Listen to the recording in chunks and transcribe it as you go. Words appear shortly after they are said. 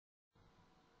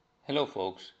Hello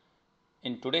folks,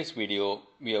 in today's video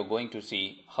we are going to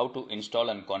see how to install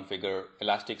and configure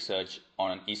Elasticsearch on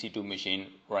an EC2 machine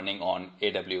running on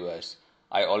AWS.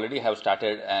 I already have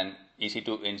started an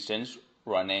EC2 instance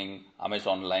running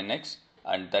Amazon Linux,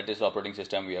 and that is the operating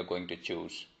system we are going to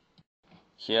choose.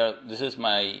 Here this is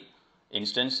my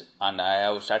instance and I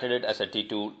have started it as a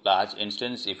T2 large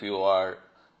instance. If you are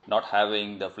not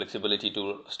having the flexibility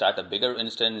to start a bigger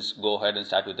instance, go ahead and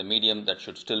start with the medium. That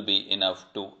should still be enough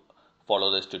to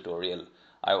follow this tutorial.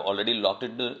 I've already logged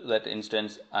into that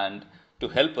instance, and to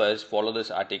help us follow this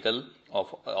article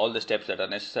of all the steps that are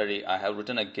necessary, I have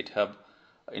written a GitHub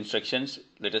instructions.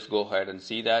 Let us go ahead and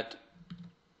see that.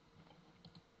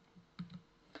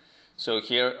 So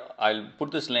here I'll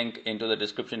put this link into the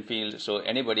description field, so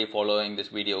anybody following this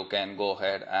video can go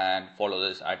ahead and follow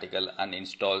this article and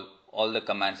install all the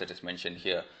commands that is mentioned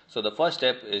here. So the first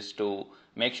step is to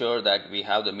make sure that we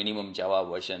have the minimum Java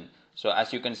version. So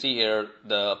as you can see here,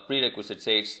 the prerequisite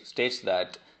states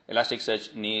that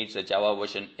Elasticsearch needs a Java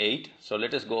version 8. So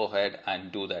let us go ahead and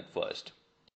do that first.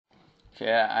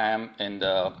 Here I am in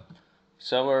the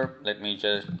server. Let me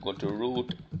just go to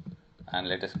root and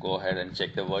let us go ahead and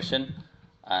check the version.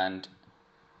 And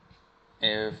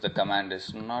if the command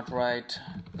is not right,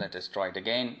 let us try it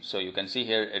again. So you can see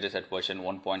here it is at version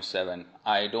 1.7.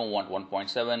 I don't want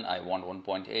 1.7, I want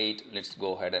 1.8. Let's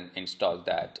go ahead and install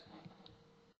that.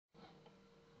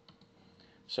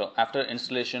 So after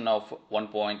installation of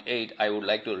 1.8, I would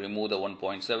like to remove the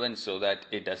 1.7 so that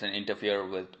it doesn't interfere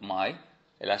with my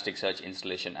Elasticsearch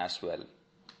installation as well.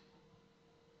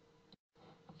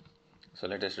 So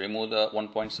let us remove the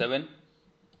 1.7.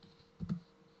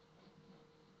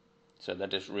 So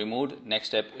that is removed. Next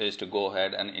step is to go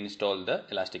ahead and install the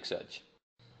Elasticsearch.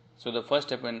 So the first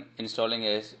step in installing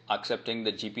is accepting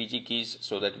the GPG keys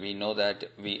so that we know that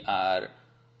we are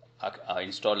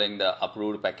installing the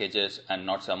approved packages and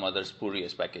not some other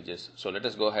spurious packages. So let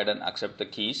us go ahead and accept the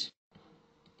keys.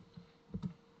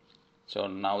 So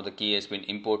now the key has been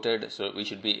imported, so we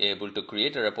should be able to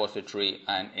create a repository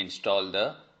and install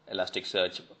the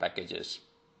Elasticsearch packages.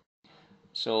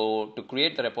 So to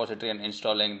create the repository and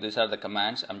installing, these are the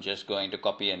commands. I'm just going to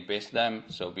copy and paste them,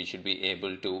 so we should be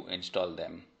able to install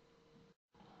them.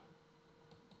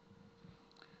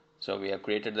 So we have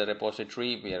created the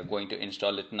repository. We are going to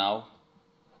install it now.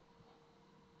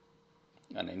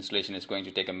 And installation is going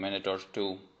to take a minute or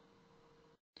two.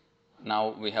 Now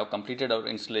we have completed our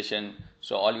installation.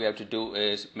 So all we have to do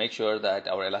is make sure that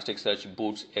our Elasticsearch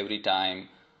boots every time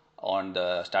on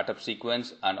the startup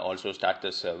sequence and also start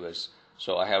the service.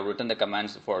 So I have written the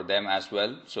commands for them as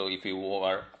well. So if you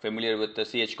are familiar with the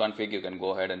chconfig, you can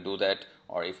go ahead and do that.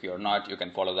 Or if you're not, you can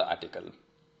follow the article.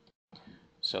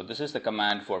 So this is the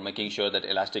command for making sure that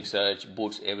Elasticsearch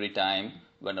boots every time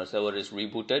when a server is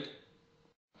rebooted.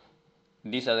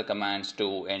 These are the commands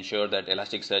to ensure that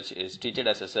Elasticsearch is treated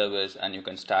as a service and you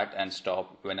can start and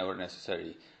stop whenever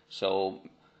necessary. So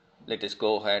let us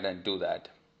go ahead and do that.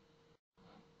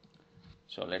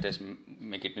 So let us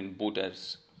make it in boot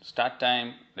as start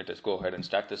time. Let us go ahead and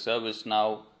start the service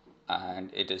now,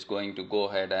 and it is going to go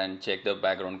ahead and check the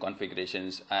background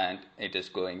configurations, and it is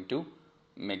going to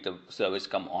make the service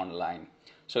come online.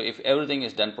 So if everything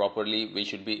is done properly, we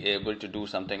should be able to do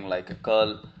something like a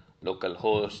curl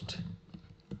localhost,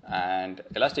 and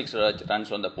Elasticsearch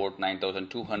runs on the port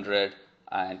 9200,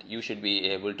 and you should be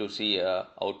able to see a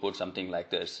output something like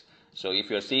this. So if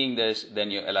you're seeing this, then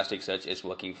your Elasticsearch is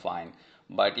working fine.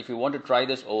 But if you want to try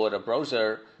this over a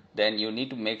browser, then you need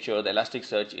to make sure the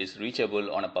Elasticsearch is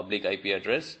reachable on a public IP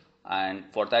address, and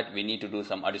for that we need to do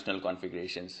some additional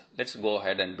configurations. Let's go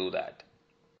ahead and do that.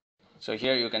 So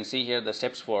here you can see here the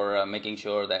steps for making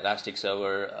sure the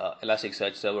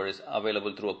Elasticsearch server is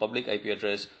available through a public IP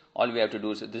address. All we have to do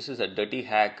is, this is a dirty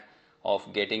hack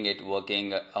of getting it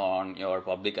working on your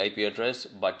public IP address,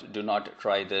 but do not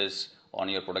try this on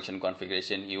your production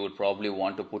configuration. You would probably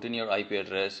want to put in your IP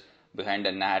address behind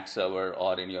a NAT server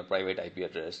or in your private IP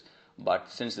address. But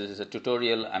since this is a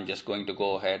tutorial, I'm just going to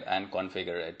go ahead and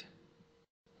configure it.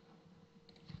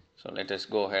 So let us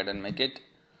go ahead and make it.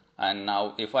 And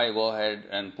now if I go ahead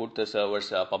and put the server's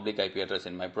public IP address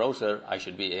in my browser, I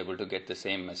should be able to get the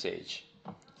same message.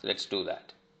 So let's do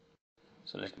that.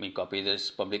 So let me copy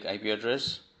this public IP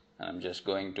address, and I'm just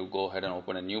going to go ahead and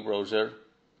open a new browser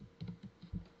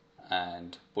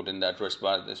and put in the address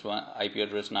bar this one IP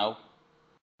address now.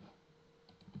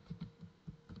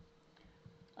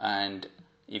 And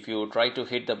if you try to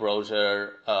hit the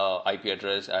browser IP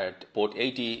address at port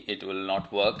 80, it will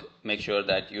not work. Make sure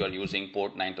that you are using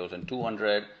port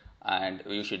 9200, and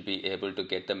you should be able to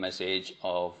get the message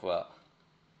of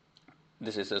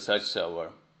this is a search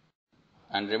server.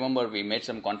 And remember, we made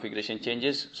some configuration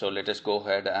changes, so let us go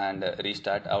ahead and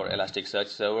restart our Elasticsearch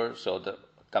server. So the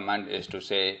command is to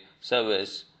say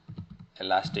service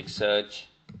Elasticsearch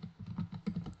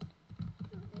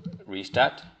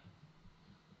restart,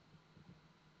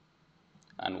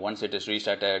 and once it is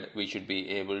restarted, we should be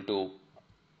able to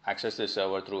access this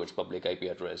server through its public IP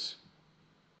address.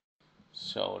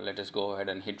 So let us go ahead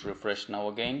and hit refresh now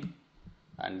again,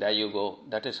 and there you go.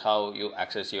 That is how you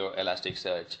access your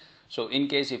Elasticsearch. So in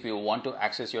case if you want to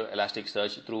access your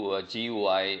Elasticsearch through a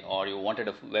GUI, or you wanted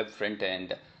a web front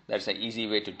end, that's an easy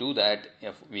way to do that.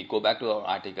 If we go back to our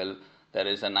article, there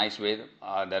is a nice way.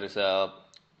 There is a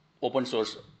open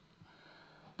source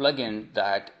plugin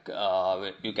that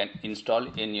you can install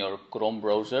in your Chrome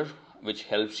browser, which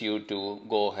helps you to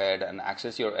go ahead and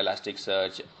access your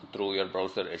Elasticsearch through your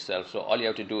browser itself. So all you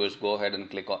have to do is go ahead and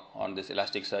click on this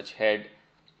Elasticsearch head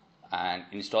and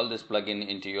install this plugin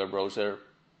into your browser.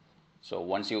 So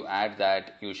once you add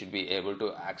that, you should be able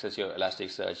to access your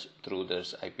Elasticsearch through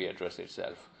this IP address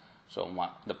itself. So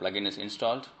the plugin is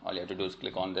installed. All you have to do is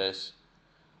click on this,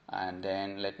 and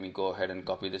then let me go ahead and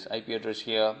copy this IP address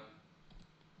here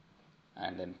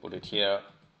and then put it here.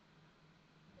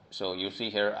 So you see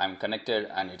here I'm connected,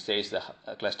 and it says the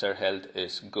cluster health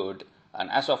is good, and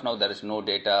as of now there is no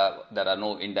data, there are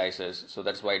no indices, so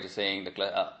that's why it is saying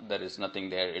there is nothing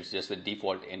there. It's just the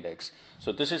default index.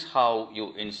 So this is how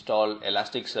you install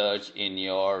Elasticsearch in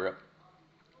your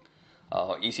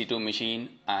EC2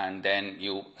 machine, and then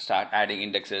you start adding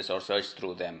indexes or search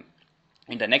through them.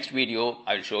 In the next video,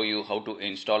 I'll show you how to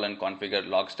install and configure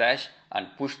Logstash and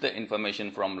push the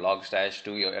information from Logstash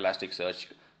to your Elasticsearch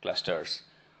clusters.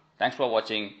 Thanks for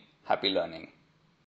watching. Happy learning.